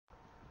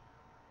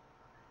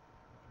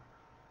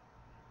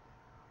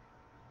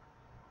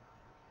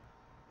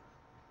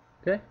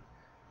Okay,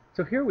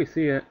 so here we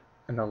see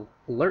an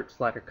alert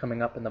slider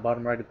coming up in the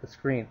bottom right of the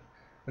screen,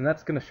 and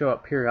that's going to show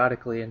up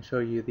periodically and show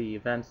you the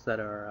events that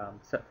are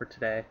set for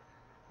today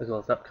as well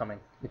as upcoming.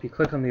 If you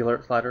click on the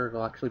alert slider,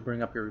 it'll actually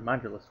bring up your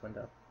reminder list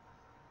window.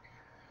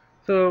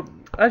 So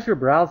as you're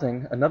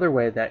browsing, another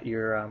way that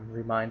you're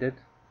reminded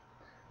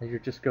as you're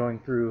just going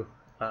through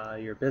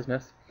your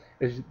business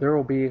is there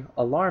will be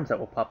alarms that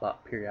will pop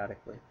up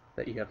periodically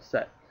that you have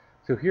set.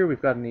 So here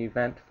we've got an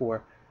event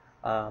for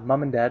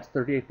Mom and Dad's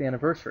 38th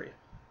anniversary.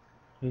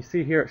 And you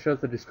see here it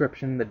shows the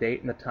description, the date,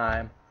 and the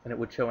time, and it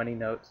would show any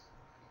notes.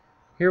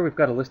 Here we've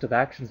got a list of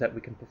actions that we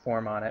can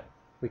perform on it.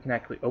 We can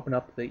actually open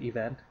up the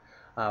event,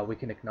 we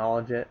can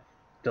acknowledge it,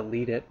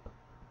 delete it.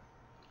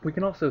 We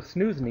can also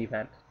snooze an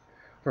event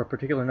for a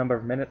particular number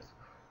of minutes,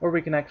 or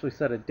we can actually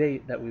set a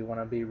date that we want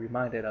to be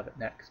reminded of it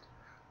next.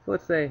 So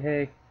let's say,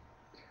 hey,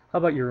 how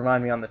about you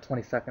remind me on the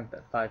 22nd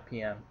at 5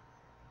 p.m.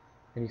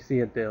 And you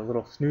see the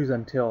little snooze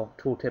until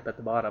tooltip at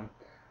the bottom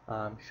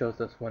shows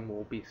us when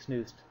we'll be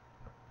snoozed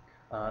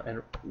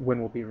and when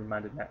we'll be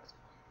reminded next.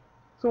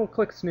 So we'll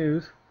click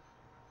snooze,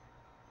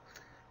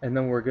 and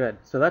then we're good.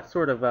 So that's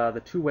sort of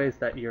the two ways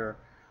that you're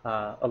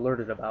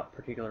alerted about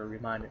particular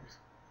reminders: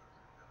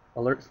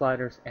 alert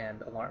sliders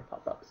and alarm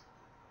pop-ups.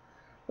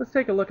 Let's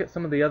take a look at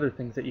some of the other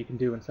things that you can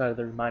do inside of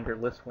the reminder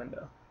list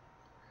window.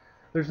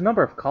 There's a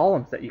number of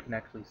columns that you can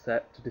actually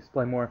set to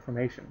display more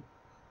information.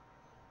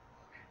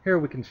 Here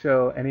we can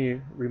show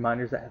any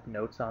reminders that have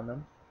notes on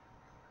them.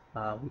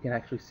 We can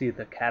actually see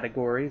the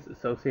categories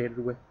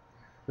associated with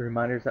the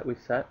reminders that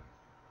we've set.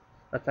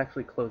 Let's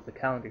actually close the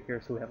calendar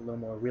here so we have a little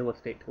more real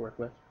estate to work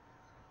with.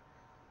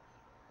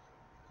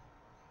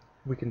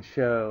 We can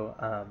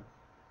show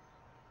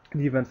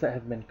the events that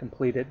have been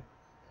completed.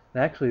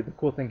 And actually, the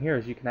cool thing here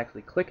is you can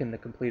actually click in the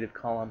completed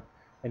column,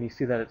 and you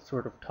see that it's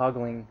sort of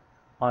toggling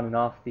on and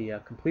off the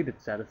completed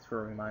status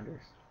for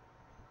reminders.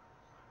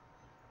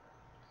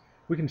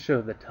 We can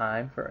show the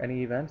time for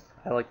any events.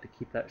 I like to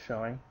keep that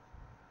showing.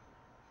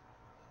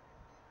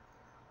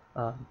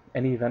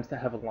 Any events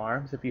that have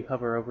alarms, if you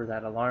hover over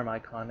that alarm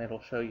icon,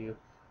 it'll show you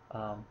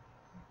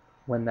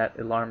when that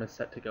alarm is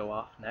set to go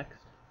off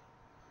next.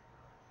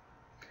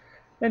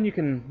 And you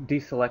can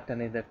deselect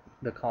any of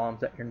the columns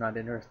that you're not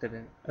interested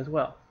in as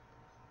well.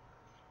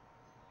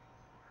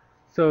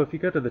 So if you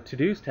go to the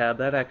To-Dos tab,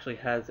 that actually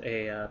has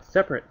a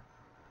separate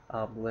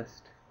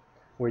list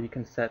where you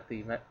can set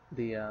the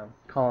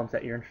columns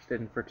that you're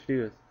interested in for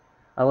to-dos.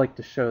 I like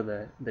to show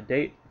the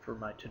date for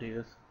my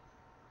to-dos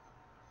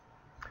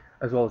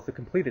as well as the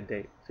completed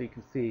date. So you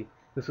can see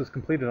this was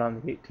completed on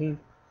the 18th.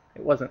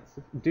 It wasn't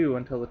due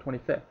until the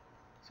 25th.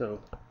 So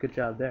good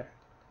job there.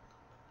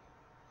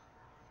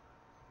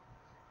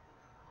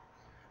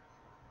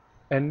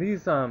 And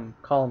these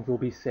columns will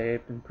be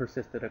saved and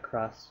persisted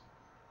across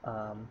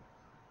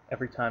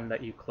every time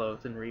that you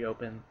close and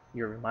reopen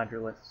your reminder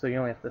list. So you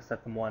only have to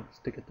set them once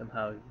to get them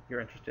how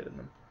you're interested in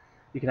them.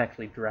 You can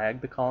actually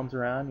drag the columns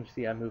around. You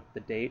see I moved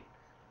the date.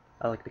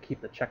 I like to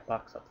keep the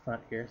checkbox up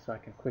front here so I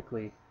can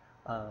quickly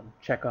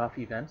check off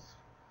events.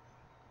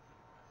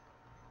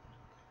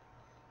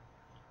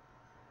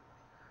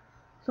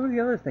 Some of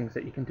the other things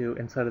that you can do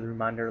inside of the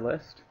reminder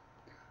list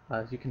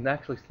is you can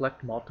actually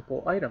select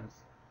multiple items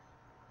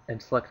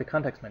and select the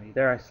context menu.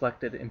 There I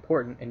selected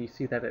important, and you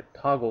see that it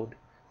toggled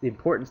the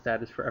important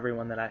status for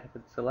everyone that I have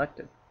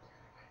selected.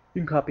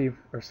 You can copy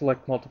or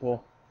select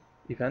multiple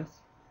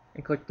events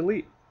and click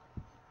delete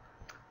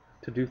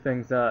to do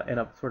things in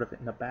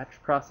a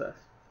batch process.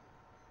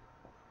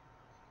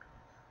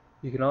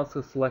 You can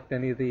also select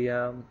any of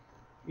the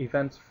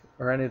events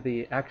or any of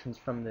the actions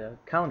from the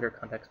calendar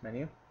context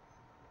menu.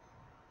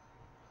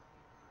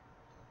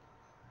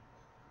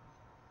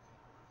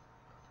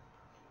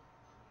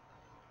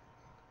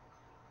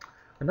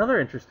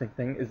 Another interesting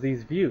thing is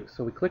these views.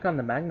 So we click on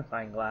the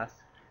magnifying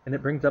glass and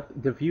it brings up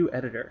the view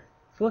editor.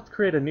 So let's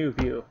create a new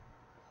view.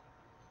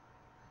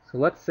 So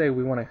let's say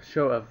we want to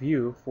show a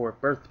view for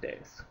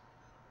birthdays.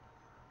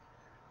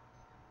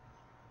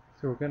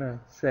 So we're going to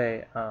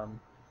say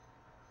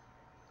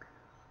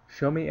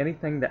show me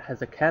anything that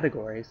has a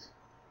categories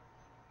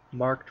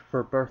marked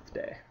for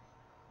birthday.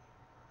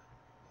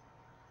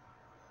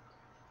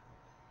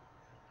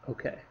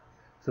 Okay,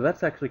 so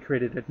that's actually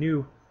created a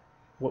new,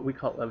 what we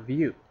call a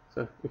view.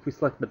 So if we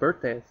select the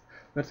birthdays,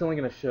 that's only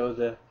going to show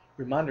the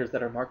reminders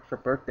that are marked for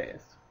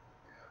birthdays.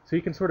 So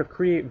you can sort of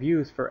create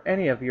views for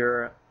any of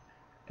your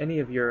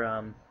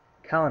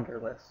calendar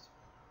lists.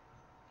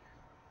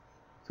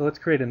 So let's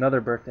create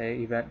another birthday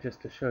event just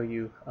to show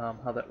you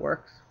how that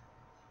works.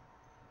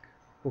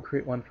 We'll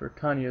create one for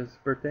Tanya's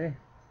birthday.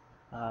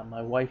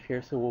 My wife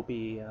here, so we'll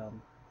be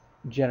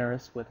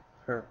generous with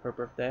her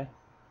birthday.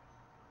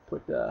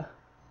 Put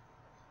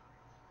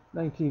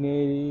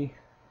 1980.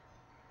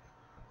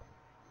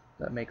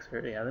 That makes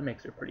her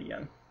pretty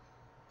young.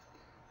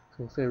 So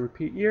we'll say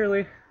repeat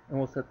yearly, and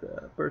we'll set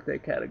the birthday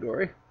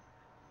category.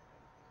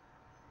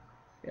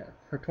 Yeah,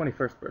 her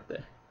 21st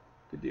birthday.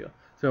 Good deal.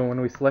 So when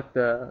we select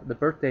the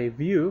birthday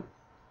view,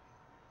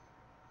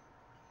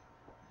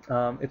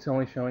 it's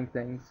only showing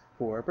things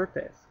for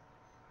birthdays.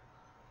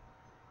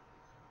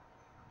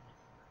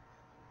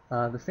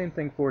 The same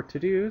thing for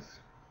to-dos.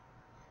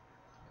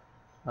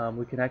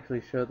 We can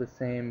actually show the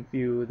same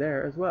view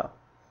there as well.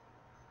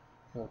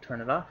 We'll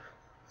turn it off.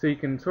 So you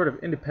can sort of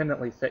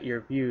independently set your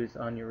views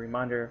on your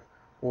reminder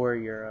or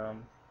your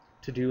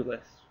to-do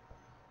list.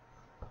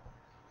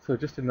 So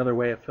just another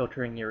way of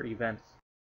filtering your events.